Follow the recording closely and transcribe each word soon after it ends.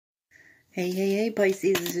Hey,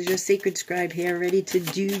 Pisces, this is your Sacred Scribe here, ready to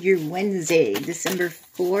do your Wednesday, December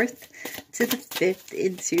 4th to the 5th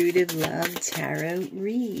Intuitive Love Tarot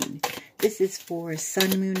read. This is for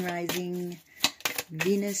Sun, Moon, Rising,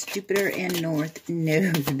 Venus, Jupiter, and North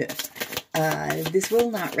Node. This will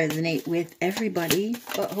not resonate with everybody,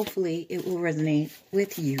 but hopefully it will resonate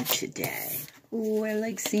with you today. Oh, I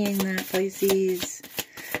like seeing that, Pisces.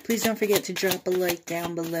 Please don't forget to drop a like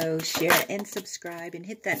down below, share and subscribe, and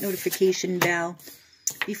hit that notification bell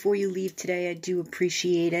before you leave today. I do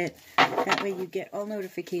appreciate it. That way you get all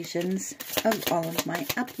notifications of all of my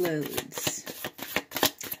uploads.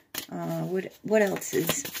 What else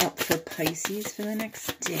is up for Pisces for the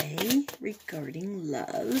next day regarding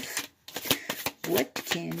love? What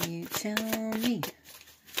can you tell me?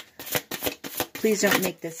 Please don't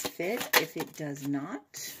make this fit if it does not.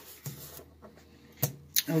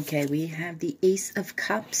 Okay, we have the Ace of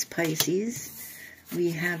Cups, Pisces.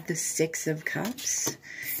 We have the Six of Cups.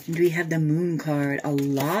 And we have the Moon card. A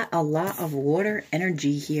lot of water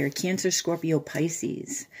energy here. Cancer, Scorpio,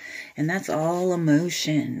 Pisces. And that's all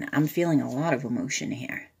emotion. I'm feeling a lot of emotion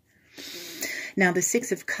here. Now, the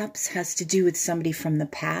Six of Cups has to do with somebody from the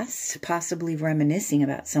past, possibly reminiscing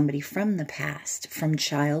about somebody from the past, from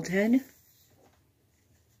childhood.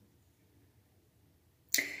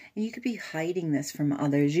 And you could be hiding this from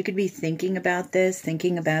others. You could be thinking about this,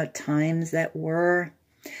 thinking about times that were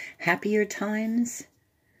happier times.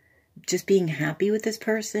 Just being happy with this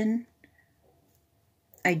person.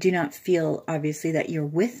 I do not feel, obviously, that you're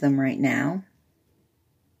with them right now.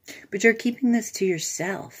 But you're keeping this to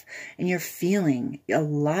yourself. And you're feeling a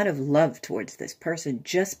lot of love towards this person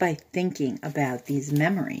just by thinking about these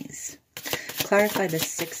memories. Clarify the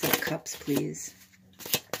Six of Cups, please.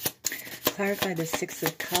 Clarify the Six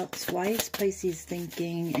of Cups. Why is Pisces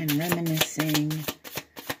thinking and reminiscing?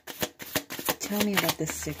 Tell me about the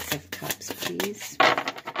Six of Cups, please.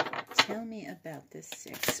 Tell me about the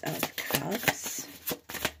Six of Cups.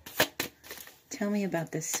 Tell me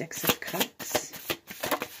about the Six of Cups.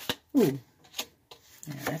 Ooh.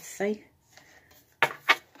 Now let's see.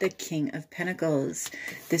 The King of Pentacles.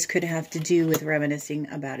 This could have to do with reminiscing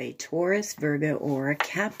about a Taurus, Virgo, or a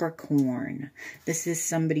Capricorn. This is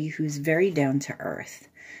somebody who's very down to earth,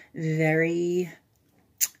 very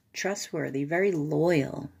trustworthy, very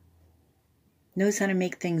loyal, knows how to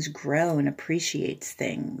make things grow and appreciates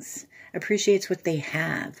things, appreciates what they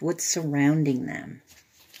have, what's surrounding them,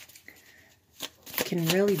 can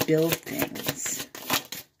really build things.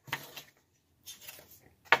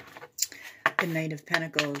 The Knight of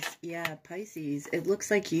Pentacles. Yeah, Pisces, it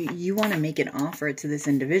looks like you want to make an offer to this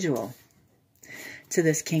individual, to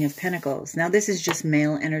this King of Pentacles. Now, this is just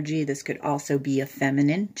male energy. This could also be a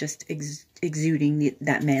feminine, just exuding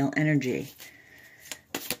that male energy.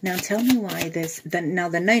 Now, tell me why this... Now,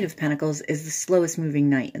 the Knight of Pentacles is the slowest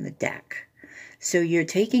moving knight in the deck. So you're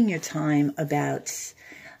taking your time about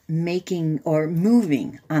making or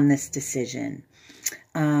moving on this decision.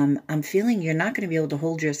 I'm feeling you're not going to be able to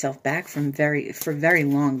hold yourself back for very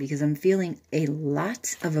long, because I'm feeling a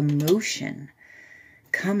lot of emotion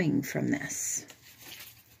coming from this.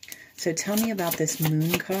 So tell me about this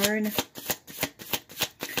Moon card.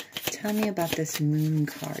 Tell me about this Moon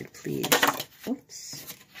card, please.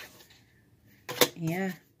 Oops.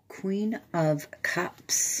 Yeah, Queen of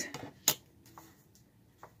Cups.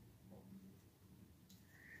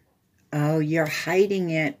 Oh, you're hiding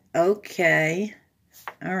it. Okay.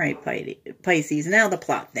 All right, Pisces. Now the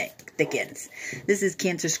plot thickens. This is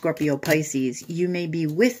Cancer, Scorpio, Pisces. You may be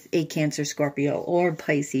with a Cancer, Scorpio, or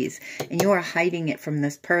Pisces, and you are hiding it from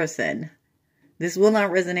this person. This will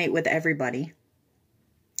not resonate with everybody.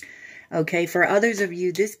 Okay, for others of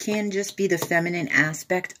you, this can just be the feminine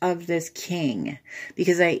aspect of this king,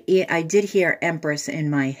 because I did hear Empress in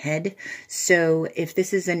my head. So if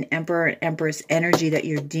this is an Emperor, Empress energy that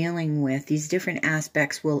you're dealing with, these different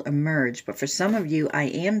aspects will emerge. But for some of you, I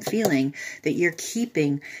am feeling that you're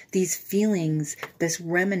keeping these feelings, this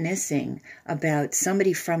reminiscing about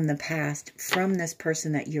somebody from the past, from this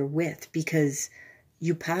person that you're with, because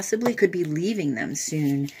you possibly could be leaving them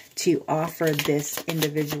soon to offer this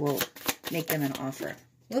individual, make them an offer.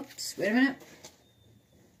 Whoops, wait a minute.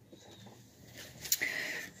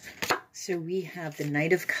 So we have the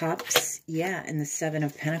Knight of Cups, yeah, and the Seven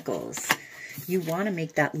of Pentacles. You want to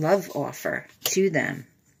make that love offer to them.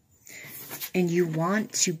 And you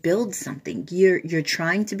want to build something. You're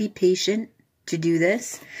trying to be patient to do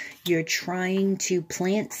this. You're trying to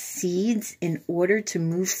plant seeds in order to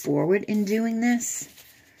move forward in doing this.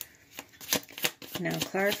 Now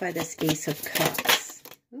clarify this Ace of Cups.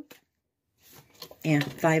 And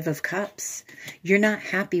 5 of Cups. You're not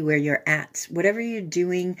happy where you're at. Whatever you're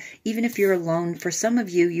doing, even if you're alone, for some of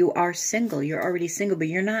you, you are single. You're already single, but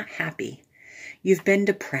you're not happy. You've been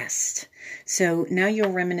depressed. So now you're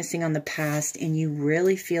reminiscing on the past and you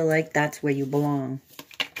really feel like that's where you belong.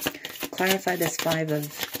 Clarify this 5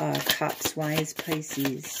 of Cups. Why is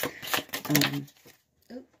Pisces? I've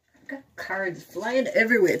got cards flying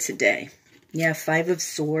everywhere today. Yeah, 5 of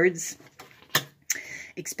Swords.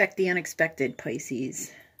 Expect the unexpected,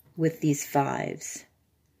 Pisces, with these 5s.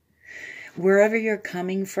 Wherever you're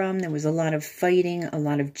coming from, there was a lot of fighting, a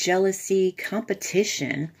lot of jealousy,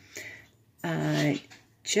 competition. I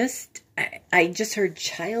just heard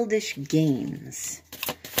childish games.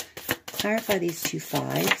 Clarify these 2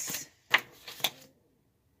 5s.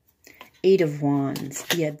 8 of Wands.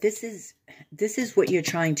 Yeah, this is what you're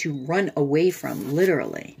trying to run away from,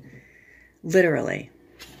 literally. Literally.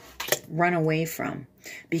 Run away from.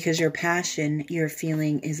 Because your passion, your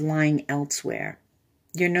feeling is lying elsewhere.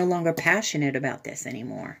 You're no longer passionate about this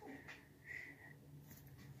anymore.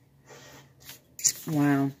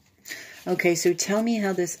 Wow. Okay, so tell me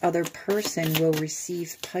how this other person will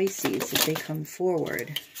receive Pisces if they come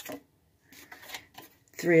forward.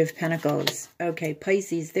 3 of Pentacles. Okay,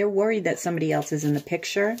 Pisces, they're worried that somebody else is in the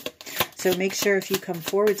picture. So make sure if you come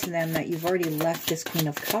forward to them that you've already left this Queen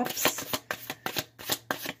of Cups.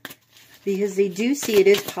 Because they do see it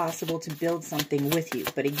is possible to build something with you.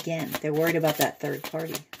 But again, they're worried about that third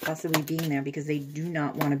party possibly being there because they do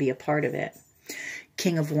not want to be a part of it.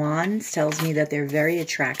 King of Wands tells me that they're very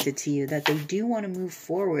attracted to you, that they do want to move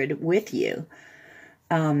forward with you.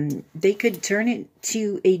 They could turn it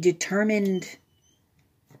to a determined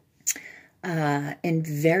and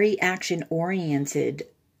very action-oriented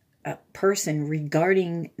person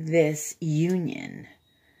regarding this union.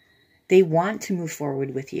 They want to move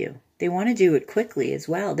forward with you. They want to do it quickly as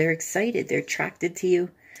well. They're excited. They're attracted to you.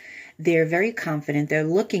 They're very confident. They're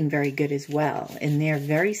looking very good as well. And they're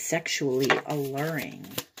very sexually alluring.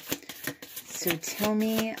 So tell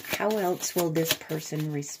me, how else will this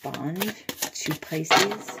person respond to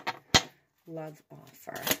Pisces? Love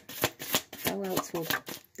offer. How else will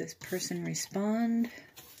this person respond?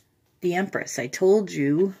 The Empress. I told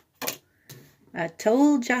you. I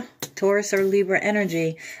told ya. Taurus or Libra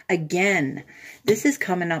energy. Again, this is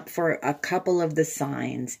coming up for a couple of the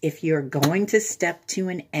signs. If you're going to step to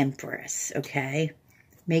an Empress, okay,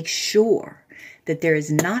 make sure that there is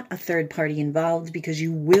not a third party involved because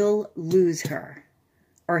you will lose her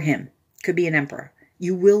or him. Could be an Emperor.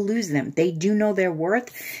 You will lose them. They do know their worth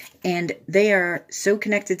and they are so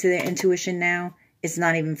connected to their intuition now. It's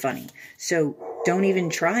not even funny. So don't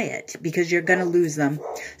even try it because you're going to lose them.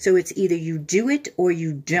 So it's either you do it or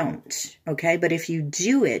you don't. Okay. But if you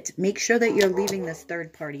do it, make sure that you're leaving this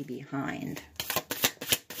third party behind.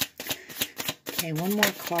 Okay. One more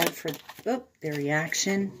card for their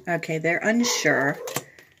reaction. Okay. They're unsure.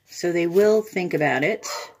 So they will think about it.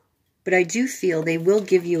 But I do feel they will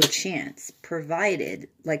give you a chance, provided,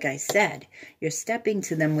 like I said, you're stepping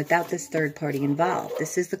to them without this third party involved.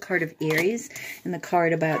 This is the card of Aries and the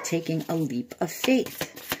card about taking a leap of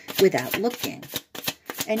faith without looking.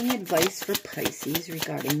 Any advice for Pisces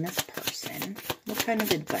regarding this person? What kind of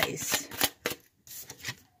advice?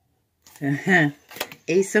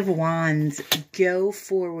 Ace of Wands. Go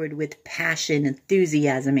forward with passion,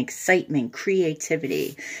 enthusiasm, excitement,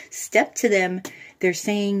 creativity. Step to them. They're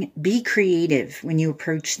saying be creative when you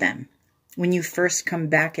approach them. When you first come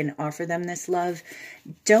back and offer them this love,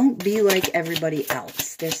 don't be like everybody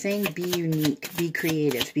else. They're saying be unique, be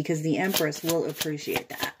creative, because the Empress will appreciate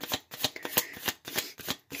that.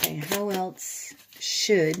 Okay, how else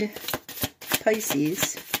should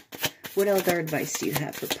Pisces, what other advice do you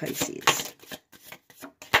have for Pisces?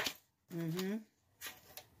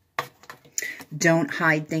 Don't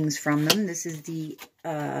hide things from them. This is the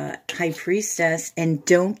High Priestess. And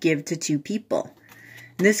don't give to 2 people.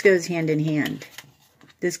 And this goes hand in hand.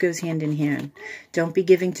 This goes hand in hand. Don't be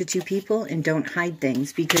giving to 2 people and don't hide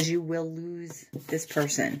things because you will lose this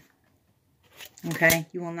person. Okay?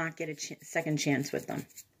 You will not get a second chance with them.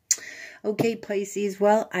 Okay, Pisces.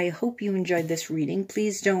 Well, I hope you enjoyed this reading.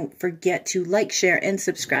 Please don't forget to like, share, and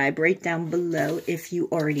subscribe right down below if you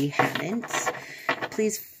already haven't.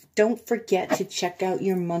 Please don't forget to check out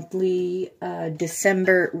your monthly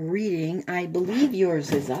December reading. I believe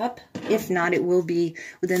yours is up. If not, it will be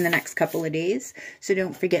within the next couple of days. So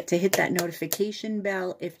don't forget to hit that notification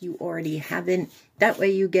bell if you already haven't. That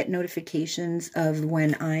way you get notifications of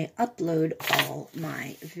when I upload all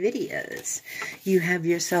my videos. You have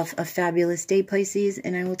yourself a fabulous day, Pisces,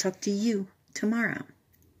 and I will talk to you tomorrow.